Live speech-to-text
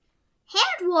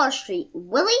Wall Street,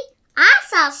 Willie. I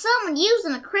saw someone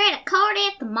using a credit card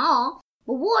at the mall.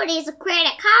 But what is a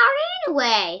credit card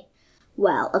anyway?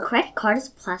 Well, a credit card is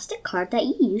a plastic card that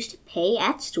you use to pay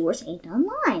at stores and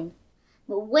online.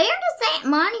 But where does that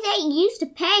money that you use to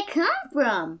pay come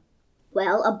from?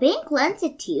 Well, a bank lends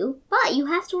it to you, but you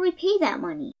have to repay that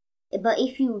money. But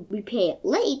if you repay it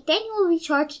late, then you will be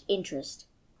charged interest.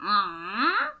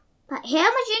 But how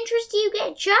much interest do you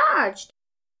get charged?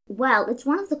 Well, it's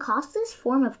one of the costliest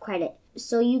forms of credit,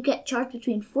 so you get charged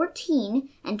between 14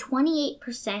 and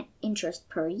 28% interest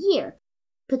per year.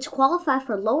 But to qualify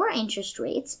for lower interest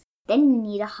rates, then you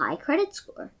need a high credit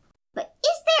score. But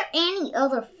is there any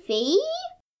other fee?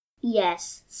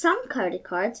 Yes, some credit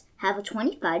cards have a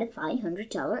 $25 to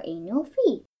 $500 annual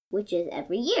fee, which is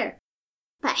every year.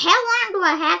 But how long do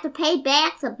I have to pay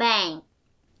back the bank?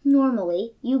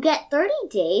 Normally, you get 30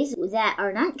 days that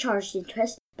are not charged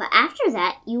interest, but after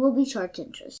that, you will be charged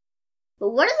interest.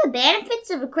 But what are the benefits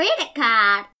of a credit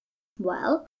card?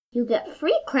 Well, you get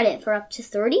free credit for up to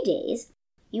 30 days,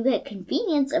 you get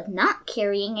convenience of not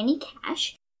carrying any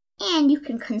cash, and you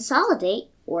can consolidate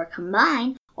or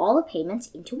combine all the payments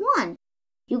into one.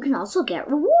 You can also get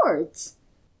rewards.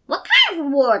 What kind of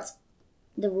rewards?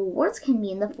 The rewards can be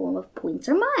in the form of points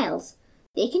or miles.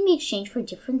 They can be exchanged for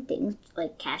different things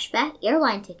like cashback,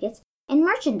 airline tickets, and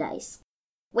merchandise.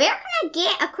 Where can I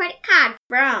get a credit card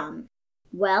from?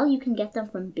 Well, you can get them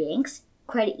from banks,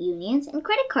 credit unions, and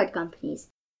credit card companies.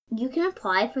 You can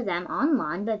apply for them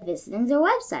online by visiting their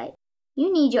website.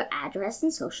 You need your address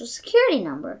and social security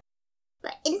number.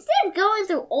 But instead of going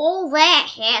through all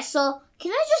that hassle,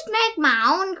 can I just make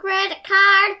my own credit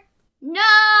card?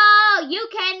 No, you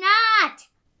cannot.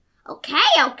 Okay.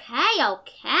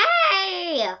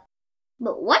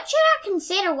 But what should I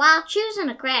consider while choosing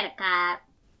a credit card?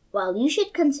 Well, you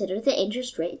should consider the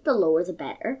interest rate, the lower the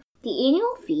better, the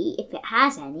annual fee, if it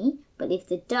has any, but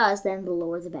if it does, then the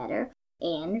lower the better,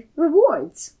 and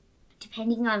rewards.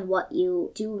 Depending on what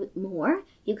you do more,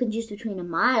 you can choose between a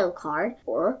mile card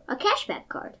or a cashback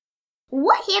card.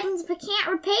 What happens if I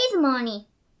can't repay the money?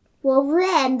 Well,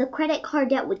 then the credit card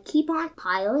debt would keep on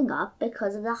piling up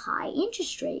because of the high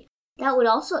interest rate. That would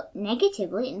also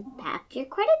negatively impact your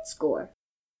credit score.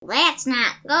 That's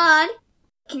not good.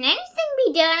 Can anything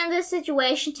be done in this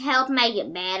situation to help make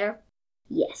it better?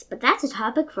 Yes, but that's a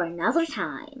topic for another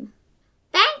time.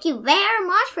 Thank you very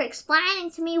much for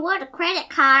explaining to me what a credit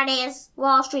card is,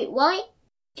 Wall Street Willie.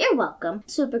 You're welcome,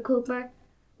 Super Cooper.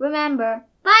 Remember,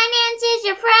 finance is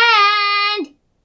your friend!